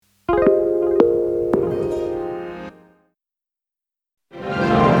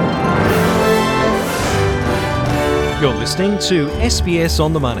listening to SBS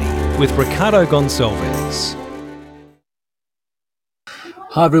On The Money with Ricardo Gonçalves.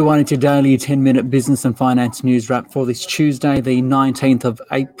 Hi everyone, it's your daily 10-minute business and finance news wrap for this Tuesday, the 19th of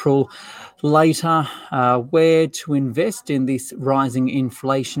April. Later, where to invest in this rising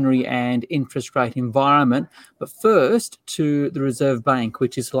inflationary and interest rate environment. But first, to the Reserve Bank,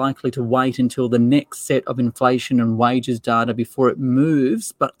 which is likely to wait until the next set of inflation and wages data before it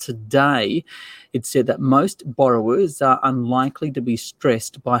moves. But today, it said that most borrowers are unlikely to be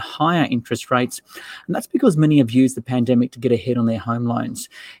stressed by higher interest rates. And that's because many have used the pandemic to get ahead on their home loans.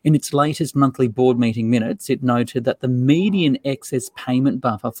 In its latest monthly board meeting minutes, it noted that the median excess payment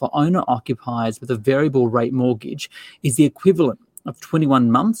buffer for owner-occupiers with a variable rate mortgage is the equivalent of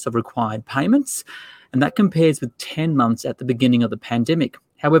 21 months of required payments, and that compares with 10 months at the beginning of the pandemic.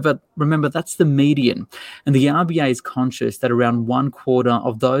 However, remember, that's the median, and the RBA is conscious that around 1/4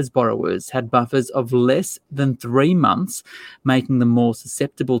 of those borrowers had buffers of less than 3 months, making them more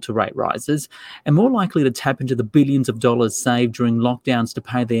susceptible to rate rises and more likely to tap into the billions of dollars saved during lockdowns to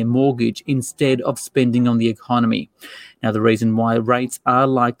pay their mortgage instead of spending on the economy. Now, the reason why rates are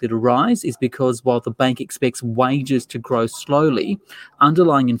likely to rise is because while the bank expects wages to grow slowly,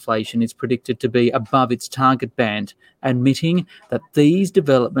 underlying inflation is predicted to be above its target band, admitting that these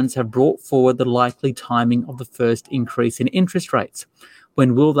developments have brought forward the likely timing of the first increase in interest rates.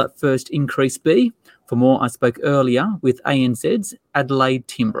 When will that first increase be? For more, I spoke earlier with ANZ's Adelaide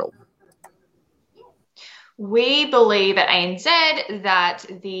Timbrell. We believe at ANZ that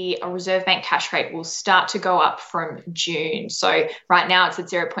the Reserve Bank cash rate will start to go up from June. So right now it's at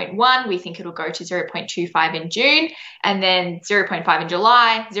 0.1. We think it'll go to 0.25 in June, and then 0.5 in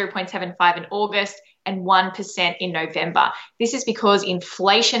July, 0.75 in August, and 1% in November. This is because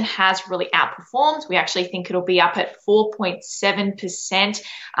inflation has really outperformed. We actually think it'll be up at 4.7%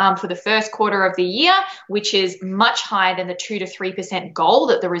 for the first quarter of the year, which is much higher than the 2 to 3% goal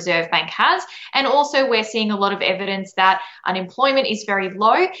that the Reserve Bank has. And also we're seeing a lot of evidence that unemployment is very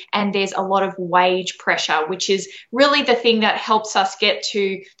low and there's a lot of wage pressure, which is really the thing that helps us get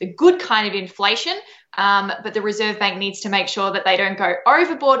to the good kind of inflation. But the Reserve Bank needs to make sure that they don't go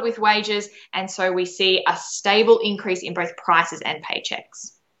overboard with wages, and so we see a stable increase in both prices and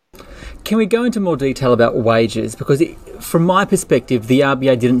paychecks. Can we go into more detail about wages? Because from my perspective, the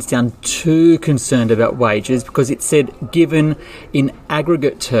RBA didn't sound too concerned about wages because it said, given in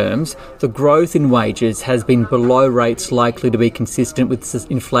aggregate terms, the growth in wages has been below rates likely to be consistent with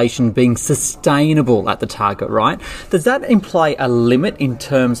inflation being sustainable at the target, right? Does that imply a limit in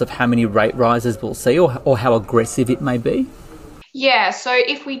terms of how many rate rises we'll see or how aggressive it may be? Yeah, so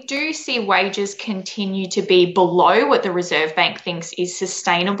if we do see wages continue to be below what the Reserve Bank thinks is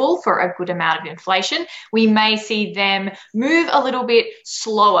sustainable for a good amount of inflation, we may see them move a little bit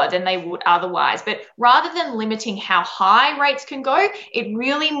slower than they would otherwise. But rather than limiting how high rates can go, it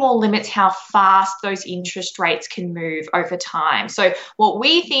really more limits how fast those interest rates can move over time. So what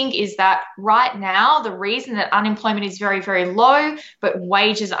we think is that right now, the reason that unemployment is very, very low, but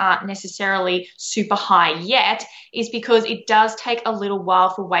wages aren't necessarily super high yet, is because it does take a little while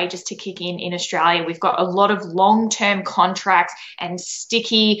for wages to kick in Australia. We've got a lot of long-term contracts and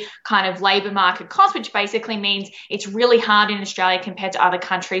sticky kind of labour market costs, which basically means it's really hard in Australia compared to other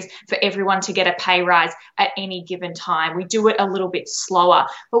countries for everyone to get a pay rise at any given time. We do it a little bit slower.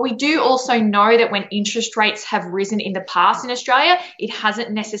 But we do also know that when interest rates have risen in the past in Australia, it hasn't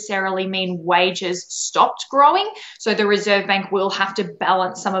necessarily mean wages stopped growing. So the Reserve Bank will have to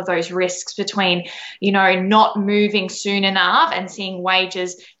balance some of those risks between, not moving soon enough and seeing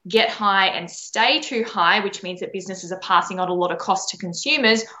wages get high and stay too high, which means that businesses are passing on a lot of cost to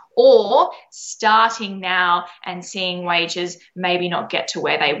consumers, or starting now and seeing wages maybe not get to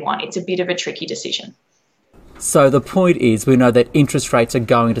where they want. It's a bit of a tricky decision. So the point is, we know that interest rates are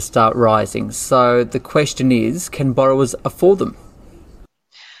going to start rising. So the question is, can borrowers afford them?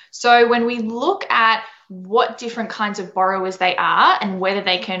 So when we look at what different kinds of borrowers they are and whether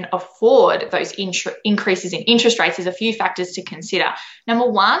they can afford those increases in interest rates, there's a few factors to consider. Number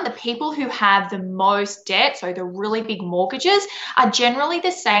one, the people who have the most debt, so the really big mortgages, are generally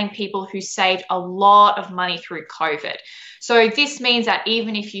the same people who saved a lot of money through COVID. So this means that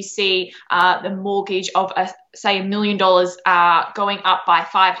even if you see the mortgage of, say, $1 million going up by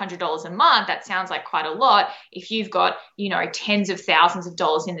 $500 a month, that sounds like quite a lot. If you've got, tens of thousands of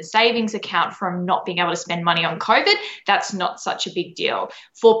dollars in the savings account from not being able to spend money on COVID, that's not such a big deal.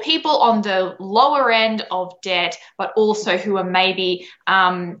 For people on the lower end of debt, but also who are maybe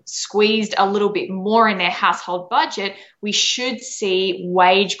squeezed a little bit more in their household budget, we should see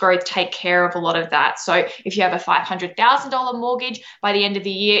wage growth take care of a lot of that. So if you have a $500,000 mortgage, by the end of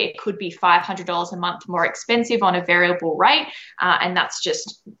the year, it could be $500 a month more expensive expensive on a variable rate, and that's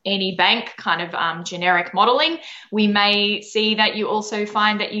just any bank kind of generic modelling. We may see that you also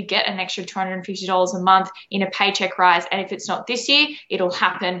find that you get an extra $250 a month in a paycheck rise, and if it's not this year, it'll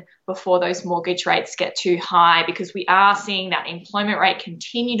happen before those mortgage rates get too high, because we are seeing that employment rate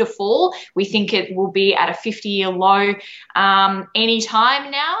continue to fall. We think it will be at a 50-year low any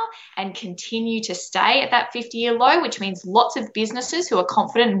time now and continue to stay at that 50-year low, which means lots of businesses who are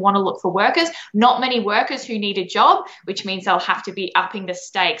confident and want to look for workers, not many workers who need a job, which means they'll have to be upping the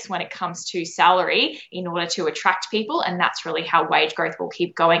stakes when it comes to salary in order to attract people, and that's really how wage growth will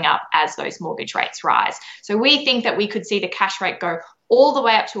keep going up as those mortgage rates rise. So we think that we could see the cash rate go all the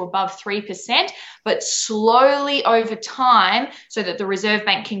way up to above 3%, but slowly over time, so that the Reserve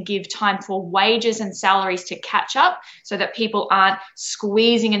Bank can give time for wages and salaries to catch up, so that people aren't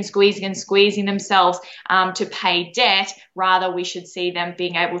squeezing themselves to pay debt. Rather, we should see them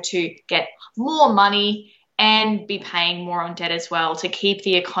being able to get more money and be paying more on debt as well, to keep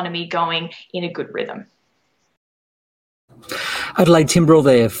the economy going in a good rhythm. Adelaide Timbrell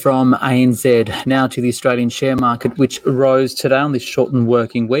there from ANZ. Now to the Australian share market, which rose today on this shortened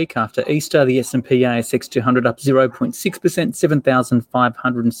working week after Easter. The S&P ASX 200 up 0.6%,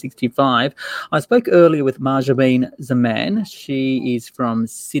 7,565. I spoke earlier with Marjabeen Zaman. She is from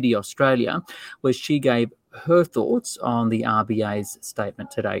City, Australia, where she gave her thoughts on the RBA's statement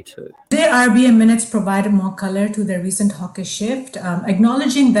today too. The RBA minutes provided more color to the recent hawkish shift,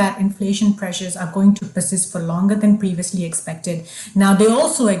 acknowledging that inflation pressures are going to persist for longer than previously expected. Now, they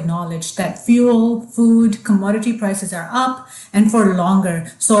also acknowledged that fuel, food, commodity prices are up and for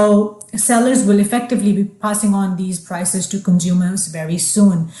longer. So sellers will effectively be passing on these prices to consumers very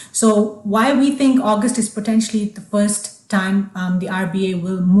soon. So why we think August is potentially the first time the RBA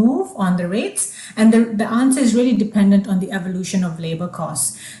will move on the rates, and the answer is really dependent on the evolution of labor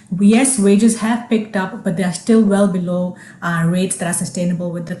costs. Yes, wages have picked up, but they are still well below rates that are sustainable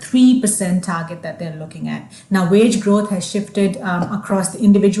with the 3% target that they're looking at. Now, wage growth has shifted across the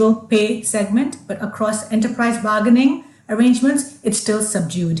individual pay segment, but across enterprise bargaining arrangements, it's still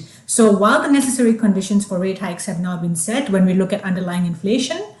subdued. So while the necessary conditions for rate hikes have now been set, when we look at underlying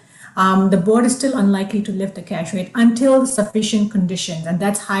inflation, the board is still unlikely to lift the cash rate until sufficient conditions, and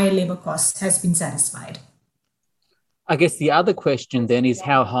that's higher labor costs, has been satisfied. I guess the other question then is,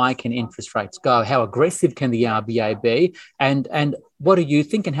 how high can interest rates go? How aggressive can the RBA be? And what do you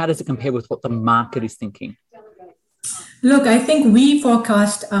think, and how does it compare with what the market is thinking? Look, I think we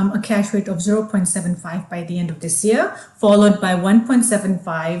forecast a cash rate of 0.75 by the end of this year, followed by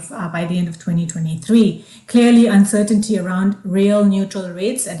 1.75 by the end of 2023. Clearly, uncertainty around real neutral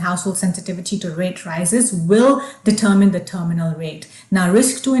rates and household sensitivity to rate rises will determine the terminal rate. Now,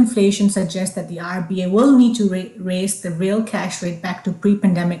 risk to inflation suggests that the RBA will need to raise the real cash rate back to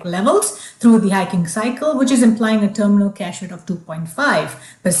pre-pandemic levels through the hiking cycle, which is implying a terminal cash rate of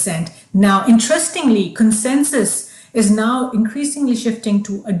 2.5%. Now, interestingly, consensus is now increasingly shifting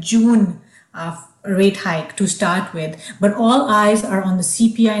to a June rate hike to start with, but all eyes are on the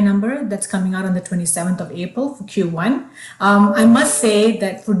CPI number that's coming out on the 27th of April for Q1. I must say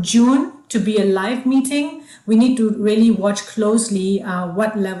that for June to be a live meeting, we need to really watch closely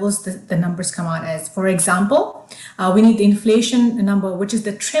what levels the numbers come out as. For example, we need the inflation number, which is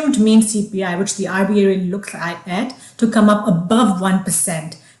the trimmed mean CPI, which the RBA really looks at, to come up above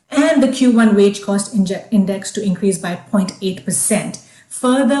 1%. And the Q1 wage cost index to increase by 0.8%.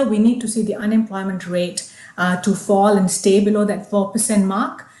 Further, we need to see the unemployment rate to fall and stay below that 4%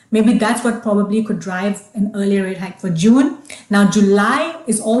 mark. Maybe that's what probably could drive an earlier rate hike for June. Now, July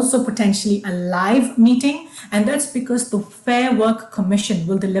is also potentially a live meeting, and that's because the Fair Work Commission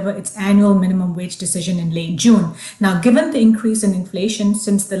will deliver its annual minimum wage decision in late June. Now, given the increase in inflation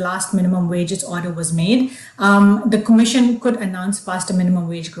since the last minimum wages order was made, the Commission could announce faster minimum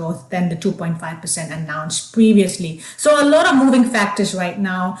wage growth than the 2.5% announced previously. So a lot of moving factors right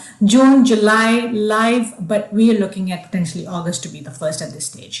now. June, July, live, but we are looking at potentially August to be the first at this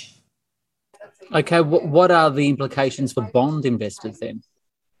stage. Okay, what are the implications for bond investors then?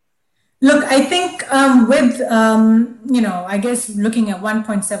 Look, I think I guess looking at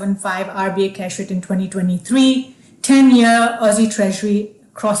 1.75 RBA cash rate in 2023, 10-year Aussie Treasury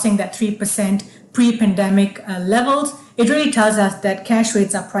crossing that 3% pre-pandemic levels, it really tells us that cash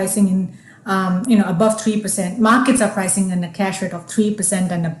rates are pricing in above 3%. Markets are pricing in a cash rate of 3%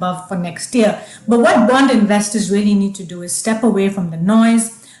 and above for next year. But what bond investors really need to do is step away from the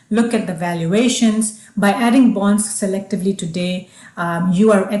noise, look at the valuations. By adding bonds selectively today,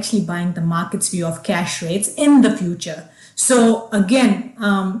 you are actually buying the market's view of cash rates in the future. So again,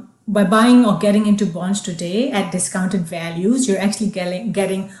 by buying or getting into bonds today at discounted values, you're actually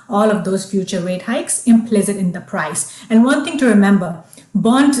getting all of those future rate hikes implicit in the price. And one thing to remember,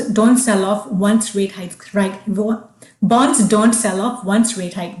 bonds don't sell off once rate hikes, right? Bonds don't sell off once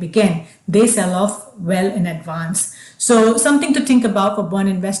rate hike begin. They sell off well in advance. So something to think about for bond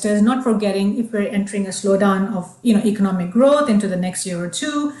investors, not forgetting if we're entering a slowdown of economic growth into the next year or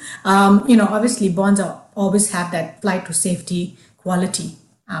two. Obviously bonds always have that flight to safety quality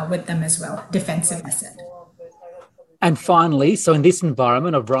with them as well, defensive asset. And finally, so in this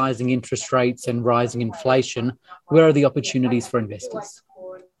environment of rising interest rates and rising inflation, where are the opportunities for investors?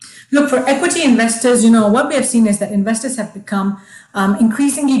 Look, for equity investors, what we have seen is that investors have become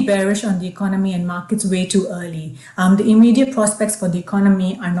increasingly bearish on the economy and markets way too early. The immediate prospects for the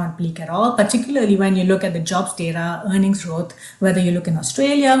economy are not bleak at all, particularly when you look at the jobs data, earnings growth, whether you look in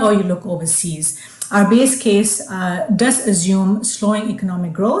Australia or you look overseas. Our base case does assume slowing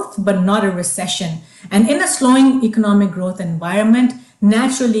economic growth, but not a recession. And in a slowing economic growth environment,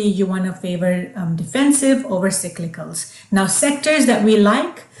 naturally, you want to favor defensive over cyclicals. Now, sectors that we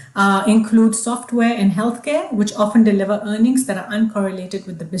like include software and healthcare, which often deliver earnings that are uncorrelated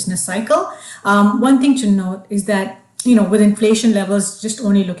with the business cycle. One thing to note is that with inflation levels just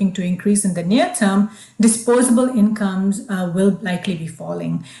only looking to increase in the near term, disposable incomes will likely be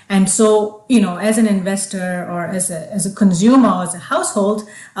falling. And so, as an investor or as a consumer or as a household,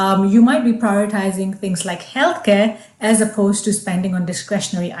 you might be prioritizing things like healthcare as opposed to spending on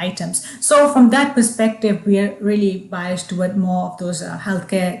discretionary items. So from that perspective, we are really biased toward more of those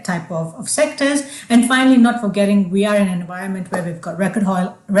healthcare type of sectors. And finally, not forgetting, we are in an environment where we've got record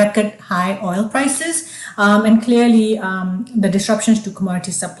high oil prices. And clearly, the disruptions to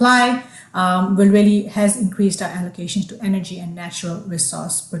commodity supply has increased our allocations to energy and natural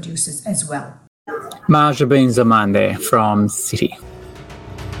resource producers as well. Marja bin Zaman there from Citi.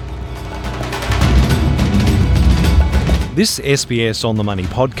 This SBS On The Money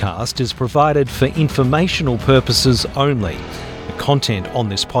podcast is provided for informational purposes only. The content on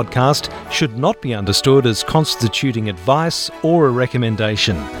this podcast should not be understood as constituting advice or a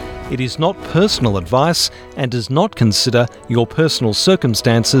recommendation. It is not personal advice and does not consider your personal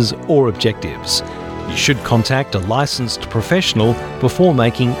circumstances or objectives. You should contact a licensed professional before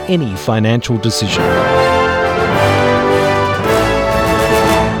making any financial decision.